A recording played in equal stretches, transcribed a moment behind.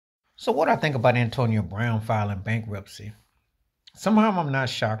So what I think about Antonio Brown filing bankruptcy? Somehow I'm not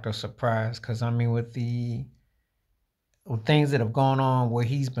shocked or surprised because I mean with things that have gone on where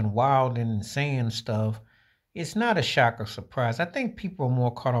he's been wild and saying stuff, it's not a shock or surprise. I think people are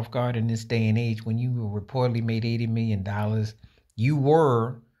more caught off guard in this day and age when you reportedly made $80 million. You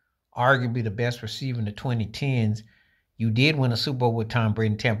were arguably the best receiver in the 2010s. You did win a Super Bowl with Tom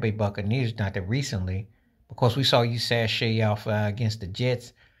Brady and Tampa Bay Buccaneers, not that recently, because we saw you sashay off against the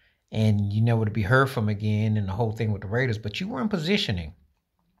Jets and you never to be heard from again and the whole thing with the Raiders, but you were in positioning.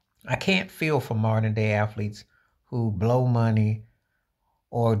 I can't feel for modern day athletes who blow money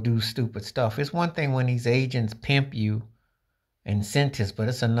or do stupid stuff. It's one thing when these agents pimp you and incentives, but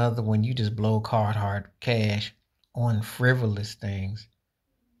it's another when you just blow card hard cash on frivolous things,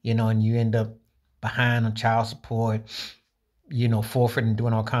 and you end up behind on child support, forfeiting,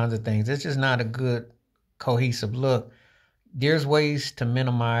 doing all kinds of things. It's just not a good cohesive look. There's ways to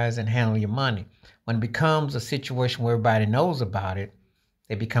minimize and handle your money. When it becomes a situation where everybody knows about it,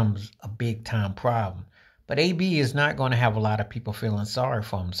 it becomes a big time problem. But AB is not going to have a lot of people feeling sorry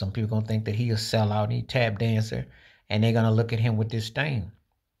for him. Some people are going to think that he a sellout and he tap dancer, and they're going to look at him with disdain.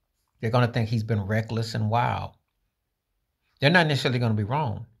 They're going to think he's been reckless and wild. They're not necessarily going to be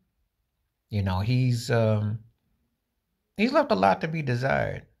wrong. He's left a lot to be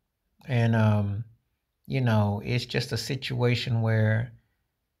desired, and it's just a situation where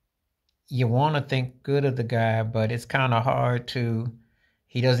you want to think good of the guy, but it's kind of hard to.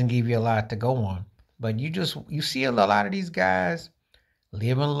 He doesn't give you a lot to go on. But you see a lot of these guys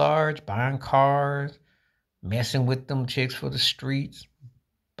living large, buying cars, messing with them chicks for the streets,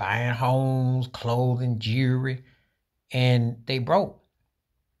 buying homes, clothing, jewelry, and they broke.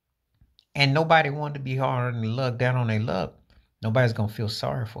 And nobody wanted to be hard on their luck, down on their luck. Nobody's gonna feel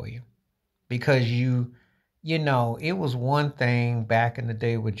sorry for you because it was one thing back in the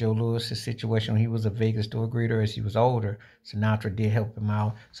day with Joe Lewis's situation when he was a Vegas door greeter as he was older. Sinatra did help him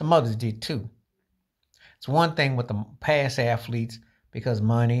out. Some others did too. It's one thing with the past athletes because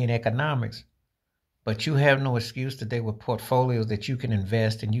money and economics, but you have no excuse today with portfolios that you can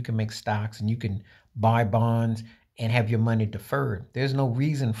invest and you can make stocks and you can buy bonds and have your money deferred. There's no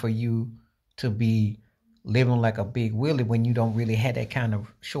reason for you to be living like a big willie when you don't really have that kind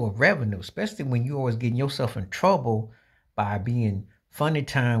of show of revenue, especially when you're always getting yourself in trouble by being funny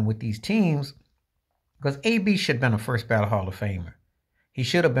time with these teams. Because AB should have been a first ballot Hall of Famer. He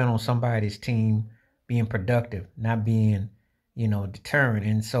should have been on somebody's team being productive, not being, deterrent.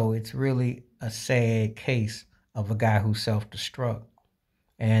 And so it's really a sad case of a guy who self-destruct.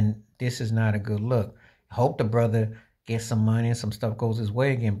 And this is not a good look. I hope the brother gets some money and some stuff goes his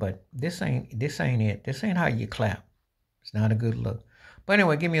way again, but this ain't it. This ain't how you clap. It's not a good look. But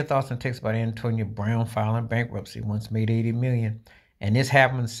anyway, give me your thoughts and takes about Antonio Brown filing bankruptcy. Once made 80 million. And this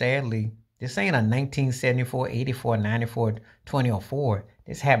happened sadly. This ain't a 1974, 84, 94, 2004.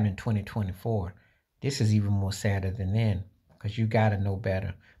 This happened in 2024. This is even more sadder than then because you got to know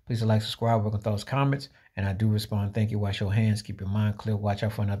better. Please like, subscribe, work on thoughts, comments, and I do respond. Thank you. Wash your hands. Keep your mind clear. Watch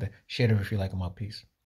out for another. Share it if you like them. Peace.